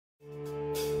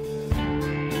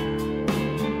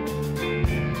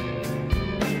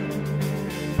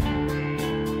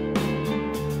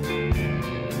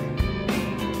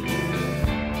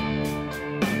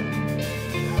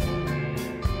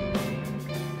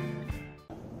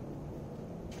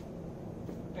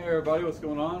everybody, what's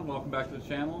going on? Welcome back to the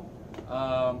channel.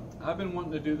 I've been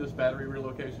wanting to do this battery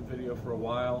relocation video for a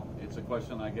while. It's a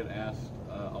question I get asked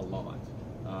a lot.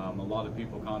 A lot of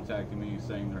people contacting me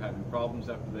saying they're having problems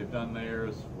after they've done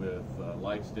theirs with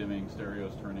lights dimming,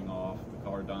 stereos turning off, the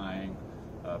car dying,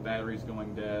 batteries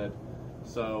going dead.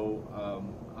 So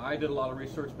I did a lot of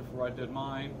research before I did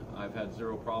mine. I've had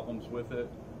zero problems with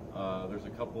it. There's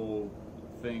a couple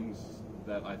things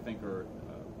that I think are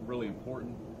really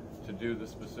important to do the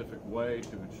specific way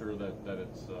to ensure that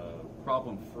it's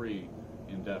problem-free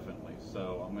indefinitely.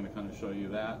 So I'm going to kind of show you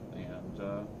that, and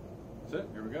that's it.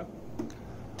 Here we go.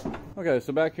 Okay,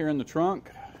 so back here in the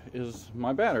trunk is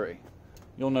my battery.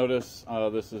 You'll notice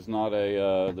this is not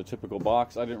the typical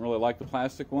box. I didn't really like the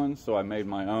plastic one, so I made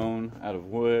my own out of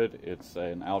wood. It's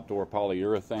an outdoor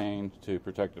polyurethane to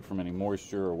protect it from any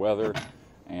moisture or weather.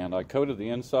 And I coated the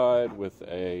inside with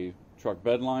a truck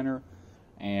bed liner,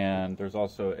 and there's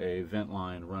also a vent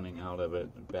line running out of it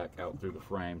back out through the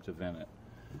frame to vent it.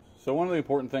 So one of the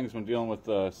important things when dealing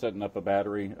with setting up a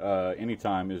battery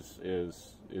anytime is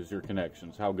your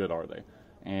connections. How good are they?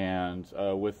 And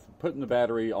with putting the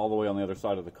battery all the way on the other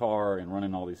side of the car and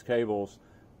running all these cables,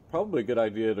 probably a good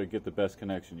idea to get the best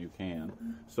connection you can.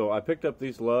 So I picked up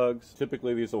these lugs.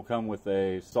 Typically these will come with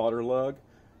a solder lug,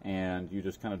 and you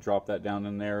just kind of drop that down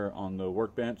in there on the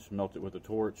workbench, melt it with a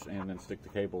torch, and then stick the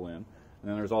cable in. And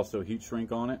then there's also heat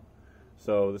shrink on it,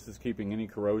 so this is keeping any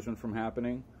corrosion from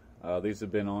happening. These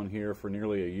have been on here for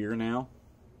nearly a year now,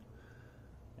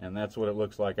 and that's what it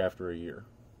looks like after a year.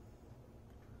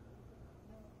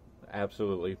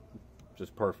 Absolutely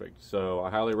just perfect. So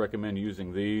I highly recommend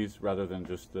using these rather than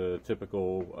just the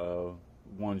typical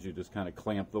ones you just kind of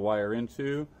clamp the wire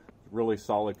into. Really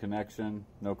solid connection,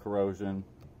 no corrosion,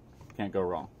 can't go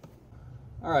wrong.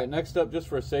 Alright, next up, just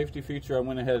for a safety feature, I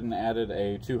went ahead and added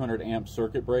a 200 amp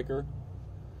circuit breaker.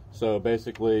 So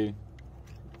basically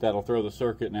that'll throw the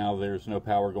circuit. Now there's no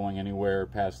power going anywhere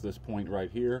past this point right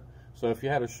here. So if you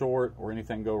had a short or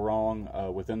anything go wrong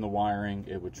within the wiring,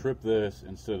 it would trip this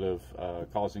instead of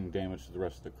causing damage to the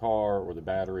rest of the car or the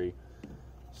battery.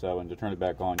 So, and to turn it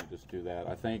back on, you just do that.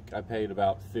 I think I paid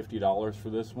about $50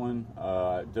 for this one.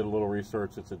 I did a little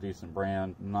research. It's a decent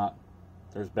brand.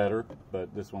 There's better,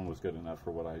 but this one was good enough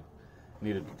for what I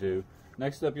needed to do.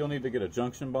 Next up, you'll need to get a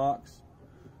junction box.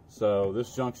 So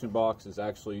this junction box is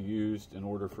actually used in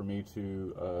order for me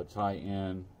to tie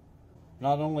in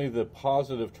not only the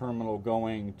positive terminal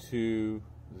going to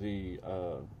the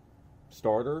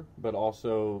starter, but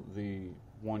also the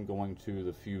one going to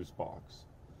the fuse box.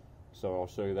 So I'll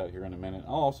show you that here in a minute.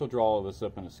 I'll also draw all of this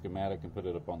up in a schematic and put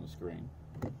it up on the screen.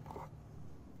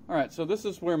 Alright, so this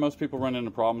is where most people run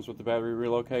into problems with the battery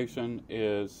relocation,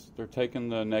 is they're taking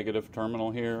the negative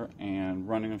terminal here and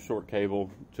running a short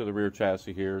cable to the rear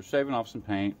chassis here, shaving off some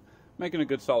paint, making a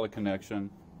good solid connection.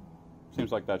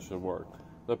 Seems like that should work.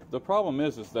 The problem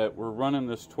is that we're running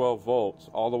this 12 volts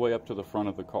all the way up to the front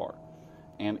of the car,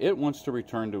 and it wants to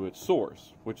return to its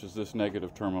source, which is this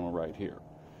negative terminal right here.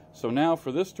 So now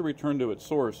for this to return to its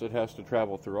source, it has to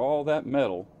travel through all that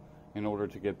metal in order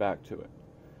to get back to it.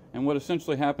 And what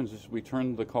essentially happens is we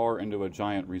turn the car into a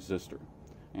giant resistor.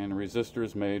 And a resistor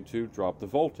is made to drop the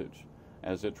voltage.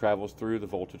 As it travels through, the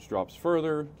voltage drops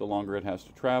further, the longer it has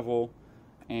to travel.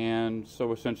 And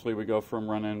so essentially we go from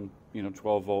running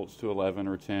 12 volts to 11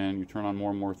 or 10. You turn on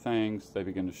more and more things, they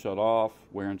begin to shut off,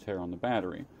 wear and tear on the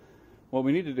battery. What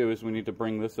we need to do is we need to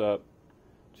bring this up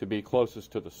to be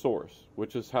closest to the source,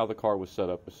 which is how the car was set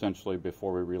up essentially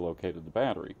before we relocated the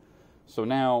battery. So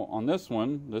now on this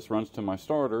one, this runs to my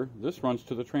starter, this runs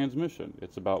to the transmission.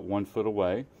 It's about 1 foot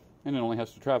away, and it only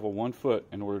has to travel 1 foot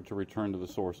in order to return to the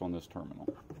source on this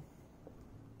terminal.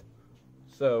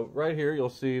 So right here you'll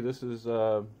see this is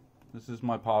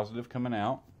my positive coming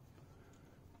out,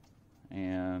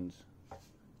 and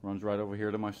runs right over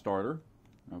here to my starter.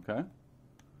 Okay.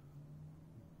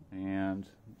 And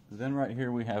then right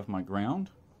here we have my ground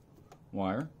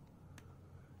wire,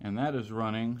 and that is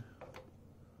running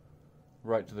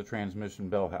right to the transmission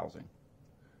bell housing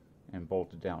and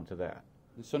bolted down to that.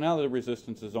 So now the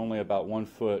resistance is only about 1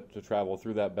 foot to travel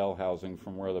through that bell housing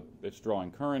from where it's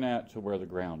drawing current at to where the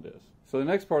ground is. So the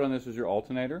next part on this is your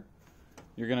alternator.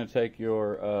 You're going to take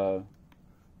your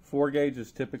 4 gauge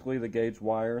is typically the gauge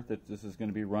wire that this is going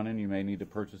to be running. You may need to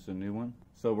purchase a new one.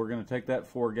 So we're going to take that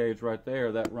 4 gauge right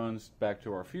there. That runs back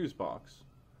to our fuse box.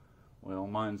 Well,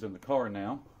 mine's in the car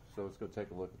now, so let's go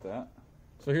take a look at that.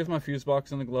 So here's my fuse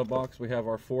box in the glove box. We have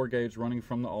our 4 gauge running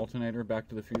from the alternator back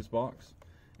to the fuse box.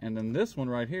 And then this one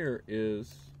right here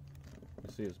is,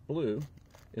 you see it's blue,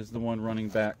 is the one running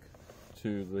back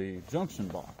to the junction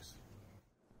box.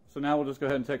 So now we'll just go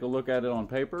ahead and take a look at it on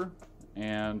paper.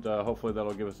 and hopefully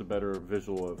that'll give us a better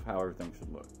visual of how everything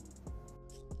should look.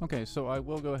 Okay, so I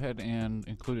will go ahead and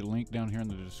include a link down here in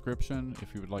the description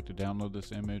if you would like to download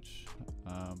this image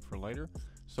for later.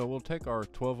 So we'll take our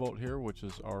 12 volt here, which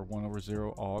is our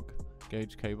 1/0 AUG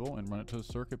gauge cable, and run it to the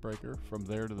circuit breaker, from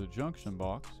there to the junction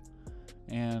box.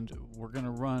 And we're going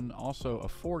to run also a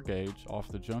 4 gauge off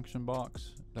the junction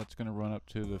box. That's going to run up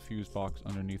to the fuse box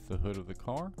underneath the hood of the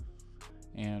car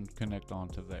and connect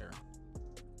onto there.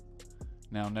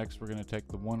 Now next we're going to take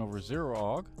the 1/0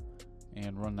 AUG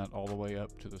and run that all the way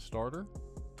up to the starter.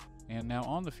 And now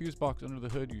on the fuse box under the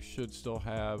hood, you should still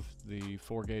have the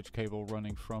 4 gauge cable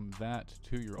running from that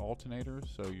to your alternator,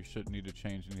 so you shouldn't need to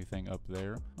change anything up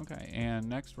there. Okay, and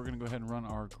next we're going to go ahead and run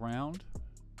our ground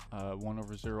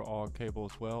 1/0 AUG cable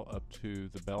as well up to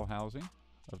the bell housing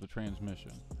of the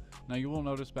transmission. Now you will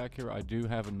notice back here I do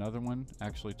have another one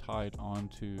actually tied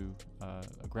onto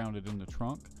grounded in the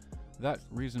trunk. That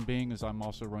reason being is I'm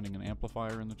also running an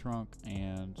amplifier in the trunk,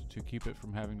 and to keep it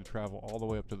from having to travel all the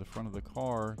way up to the front of the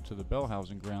car to the bell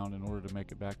housing ground in order to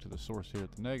make it back to the source here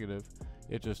at the negative,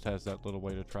 it just has that little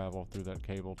way to travel through that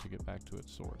cable to get back to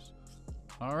its source.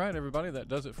 Alright everybody, that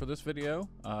does it for this video.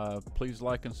 Please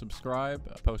like and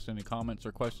subscribe. Post any comments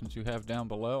or questions you have down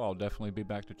below. I'll definitely be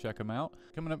back to check them out.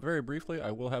 Coming up very briefly, I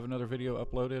will have another video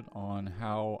uploaded on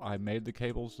how I made the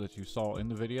cables that you saw in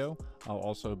the video. I'll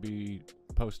also be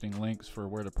posting links for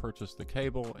where to purchase the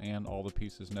cable and all the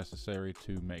pieces necessary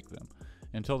to make them.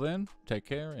 Until then, take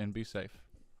care and be safe.